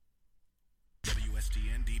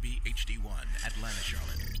Atlanta,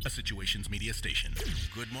 Charlotte, a Situations Media station.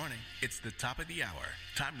 Good morning. It's the top of the hour.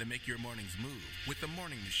 Time to make your mornings move with the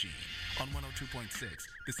Morning Machine on 102.6,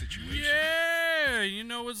 The Situation. Yeah, you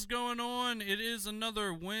know what's going on. It is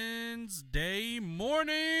another Wednesday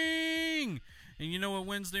morning. And you know what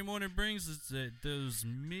Wednesday morning brings? It's those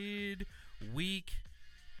mid-week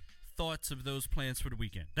thoughts of those plans for the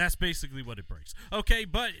weekend. That's basically what it brings. Okay,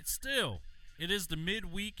 but it's still, it is the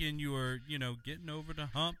midweek and you are, getting over the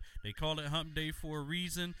hump. They call it hump day for a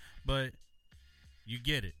reason, but you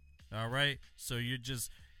get it, all right? So you're just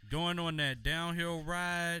going on that downhill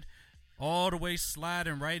ride, all the way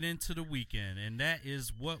sliding right into the weekend, and that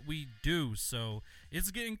is what we do. So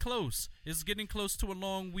it's getting close. It's getting close to a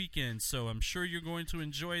long weekend, so I'm sure you're going to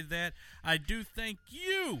enjoy that. I do thank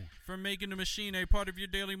you for making the machine a part of your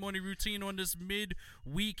daily morning routine on this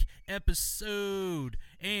midweek episode.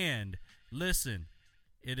 And listen,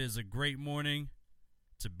 it is a great morning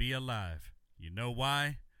to be alive. You know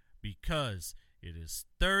why? Because it is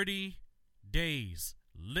 30 days,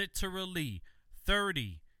 literally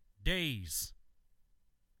 30 days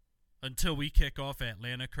until we kick off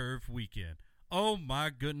Atlanta Curve Weekend. Oh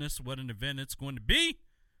my goodness, what an event it's going to be.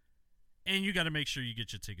 And you got to make sure you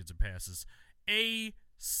get your tickets and passes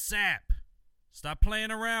ASAP. Stop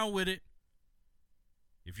playing around with it.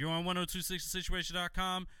 If you're on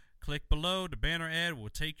 1026thesituation.com, click below. The banner ad will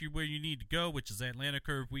take you where you need to go, which is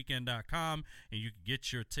atlantacurveweekend.com, and you can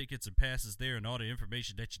get your tickets and passes there and all the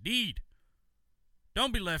information that you need.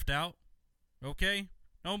 Don't be left out, okay?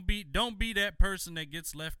 Don't be that person that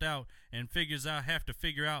gets left out and have to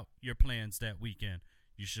figure out your plans that weekend.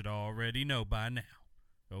 You should already know by now.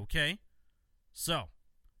 Okay? So,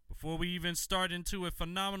 before we even start into a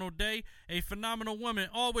phenomenal day, a phenomenal woman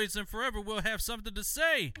always and forever will have something to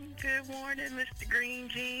say. Good morning, Mr. Green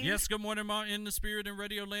Jeans. Yes, good morning, in the spirit and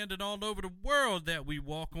radio land and all over the world that we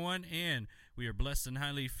walk on. And we are blessed and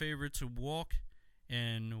highly favored to walk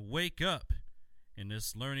and wake up in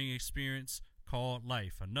this learning experience called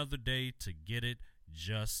life. Another day to get it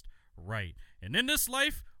just right. And in this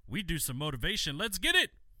life, we do some motivation. Let's get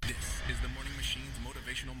it. This is the Morning Machine's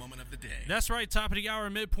motivational moment of the day. That's right, top of the hour,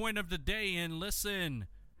 midpoint of the day. And listen,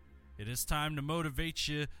 it is time to motivate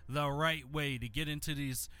you the right way to get into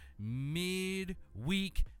this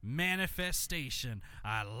mid-week manifestation.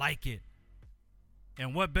 I like it.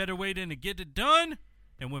 And what better way than to get it done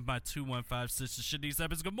than with my 215 sister, Shenice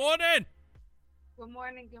Evans. Good morning. Good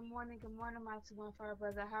morning, my 215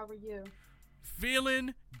 brother. How are you?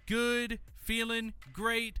 Feeling good, feeling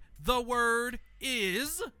great. The word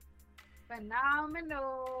is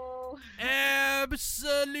phenomenal.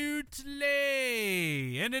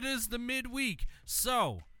 Absolutely. And it is the midweek.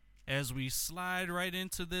 So, as we slide right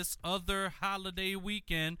into this other holiday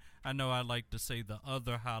weekend, I know I like to say the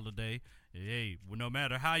other holiday. Hey, no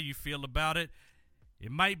matter how you feel about it,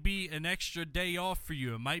 it might be an extra day off for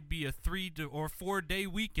you. It might be a 3 or 4 day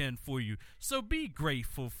weekend for you. So be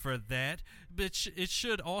grateful for that. But it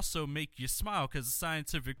should also make you smile because it's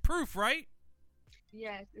scientific proof, right?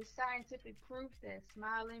 Yes, it's scientific proof that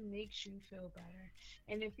smiling makes you feel better.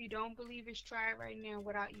 And if you don't believe it, try it right now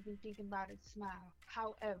without even thinking about it, smile.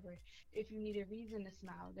 However, if you need a reason to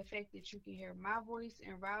smile, the fact that you can hear my voice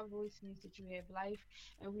and Rob's voice means that you have life.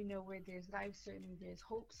 And we know where there's life, certainly there's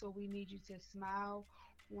hope. So we need you to smile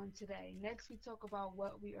on today. Next, we talk about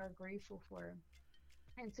what we are grateful for.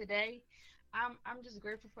 And today, I'm just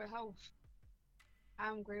grateful for health.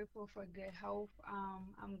 I'm grateful for good health.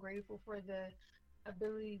 I'm grateful for the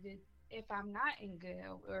ability to, if I'm not in good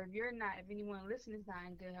health, or if anyone listening is not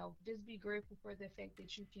in good health, just be grateful for the fact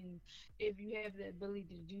that you can, if you have the ability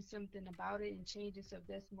to do something about it and change it. So if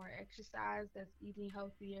that's more exercise, that's eating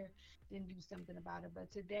healthier, then do something about it.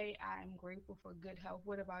 But today I am grateful for good health.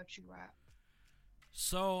 What about you, Rob?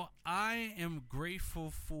 So I am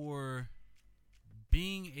grateful for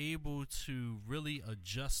being able to really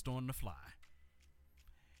adjust on the fly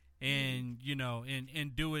and,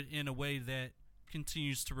 and do it in a way that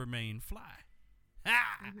continues to remain fly.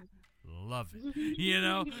 Love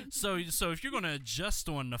it. So if you're going to adjust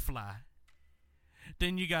on the fly,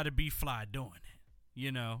 then you got to be fly doing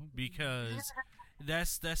it, because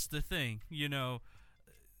that's the thing.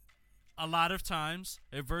 A lot of times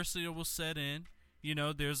adversity will set in.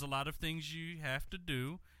 There's a lot of things you have to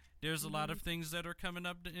do. There's a lot of things that are coming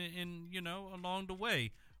up in along the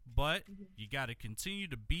way. But you got to continue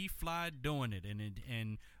to be fly doing it,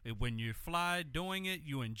 and when you're fly doing it,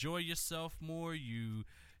 you enjoy yourself more. You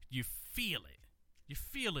feel it. You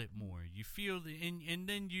feel it more. You feel it, and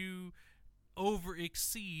then you over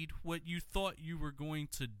exceed what you thought you were going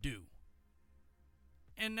to do.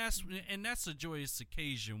 And that's a joyous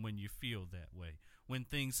occasion when you feel that way. When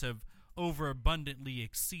things have overabundantly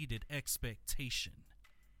exceeded expectation.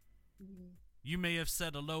 Mhm. You may have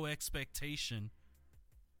set a low expectation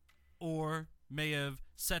or may have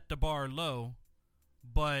set the bar low,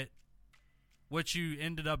 but what you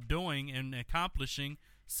ended up doing and accomplishing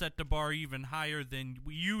set the bar even higher than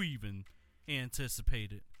you even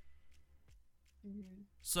anticipated. Mhm.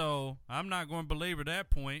 So I'm not going to belabor that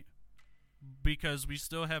point because we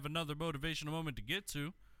still have another motivational moment to get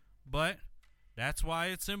to, but that's why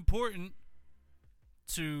it's important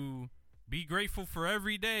to be grateful for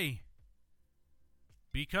every day,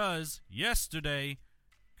 because yesterday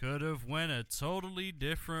could have went a totally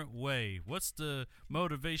different way. What's the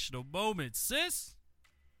motivational moment, sis?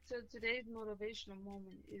 So today's motivational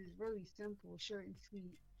moment is really simple, short and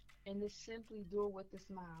sweet, and it's simply do it with a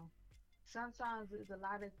smile. Sometimes there's a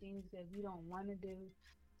lot of things that we don't want to do.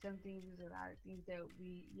 Some things there's a lot of things that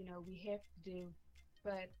we have to do,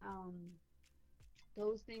 but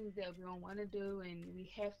those things that we don't want to do and we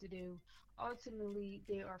have to do, ultimately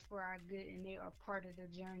they are for our good and they are part of the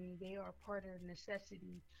journey. They are part of the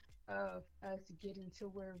necessity of us getting to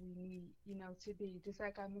where we need, to be. Just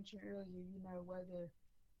like I mentioned earlier, whether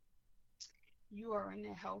you are in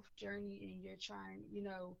a health journey and you're trying,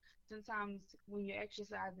 sometimes when you're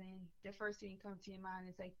exercising, the first thing that comes to your mind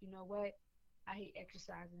is like, you know what? I hate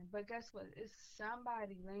exercising. But guess what? It's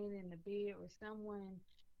somebody laying in the bed or someone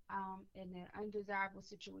in an undesirable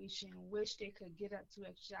situation wish they could get up to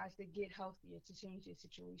exercise to get healthier, to change their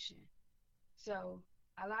situation. So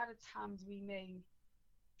a lot of times we make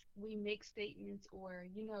statements or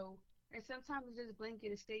and sometimes it's just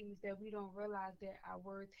blanketed statements that we don't realize that our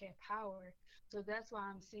words have power. So that's why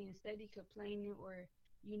I'm saying steady complaining or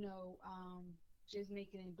just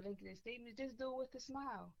making a blanketed statement, just do it with a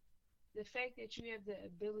smile. The fact that you have the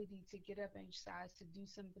ability to get up and exercise to do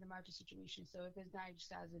something about your situation. So if it's not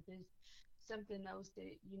exercise, if it's something else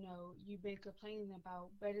that you've been complaining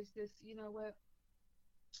about, but it's just what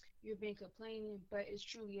you've been complaining, but it's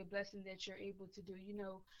truly a blessing that you're able to do.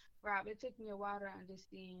 Rob, it took me a while to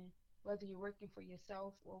understand whether you're working for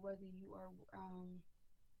yourself or whether you are,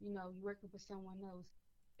 you're working for someone else.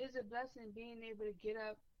 It's a blessing being able to get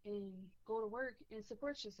up and go to work and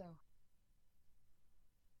support yourself.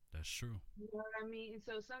 That's true. You know what I mean? And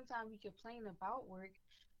so sometimes we complain about work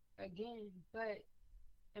again, but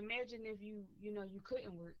imagine if you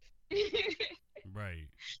couldn't work. Right.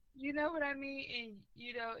 You know what I mean? And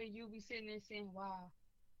and you'll be sitting there saying, "Wow,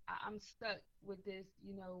 I'm stuck with this,"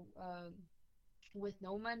 with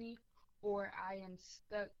no money, or I am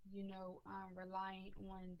stuck, relying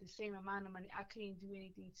on the same amount of money. I can't do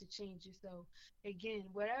anything to change it. So again,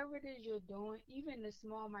 whatever it is you're doing, even the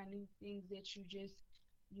small, minute things that you just,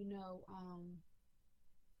 you know, um,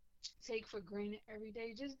 take for granted every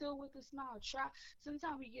day, just do it with a smile. Try.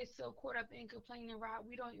 Sometimes we get so caught up in complaining, right?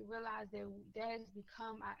 We don't realize that that has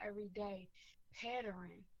become our everyday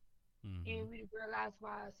pattern. Mm-hmm. And we realize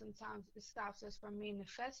why sometimes it stops us from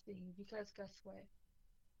manifesting because guess what?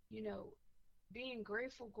 You know, being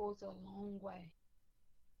grateful goes a long way.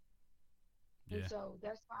 And Yeah. so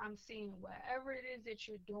that's why I'm saying whatever it is that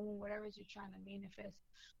you're doing, whatever it is you're trying to manifest,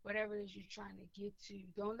 whatever it is you're trying to get to,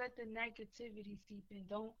 don't let the negativity seep in.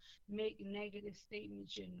 Don't make negative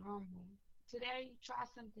statements your normal. Today, try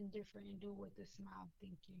something different and do it with a smile.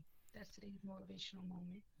 Thank you. That's today's motivational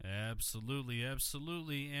moment. Absolutely,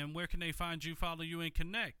 absolutely. And where can they find you, follow you, and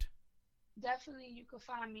connect? Definitely, you can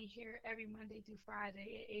find me here every Monday through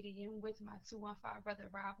Friday at 8 a.m. with my 215 brother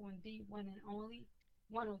Rob on the one and only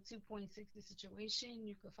 102.6 The Situation.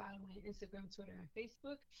 You can follow me on Instagram, Twitter, and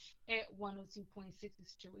Facebook at 102.6 The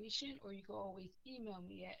Situation, or you can always email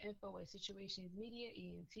me at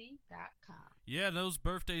info@situationsmediaent.com. Yeah, those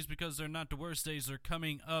birthdays, because they're not the worst days, are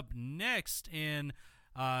coming up next. And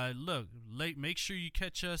look, make sure you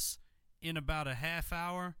catch us in about a half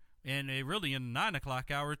hour. And really in the 9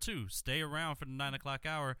 o'clock hour, too. Stay around for the 9 o'clock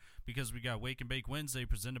hour because we got Wake and Bake Wednesday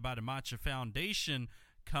presented by the Matcha Foundation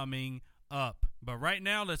coming up. But right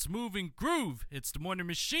now, let's move and groove. It's the Morning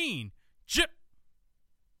Machine. Chip.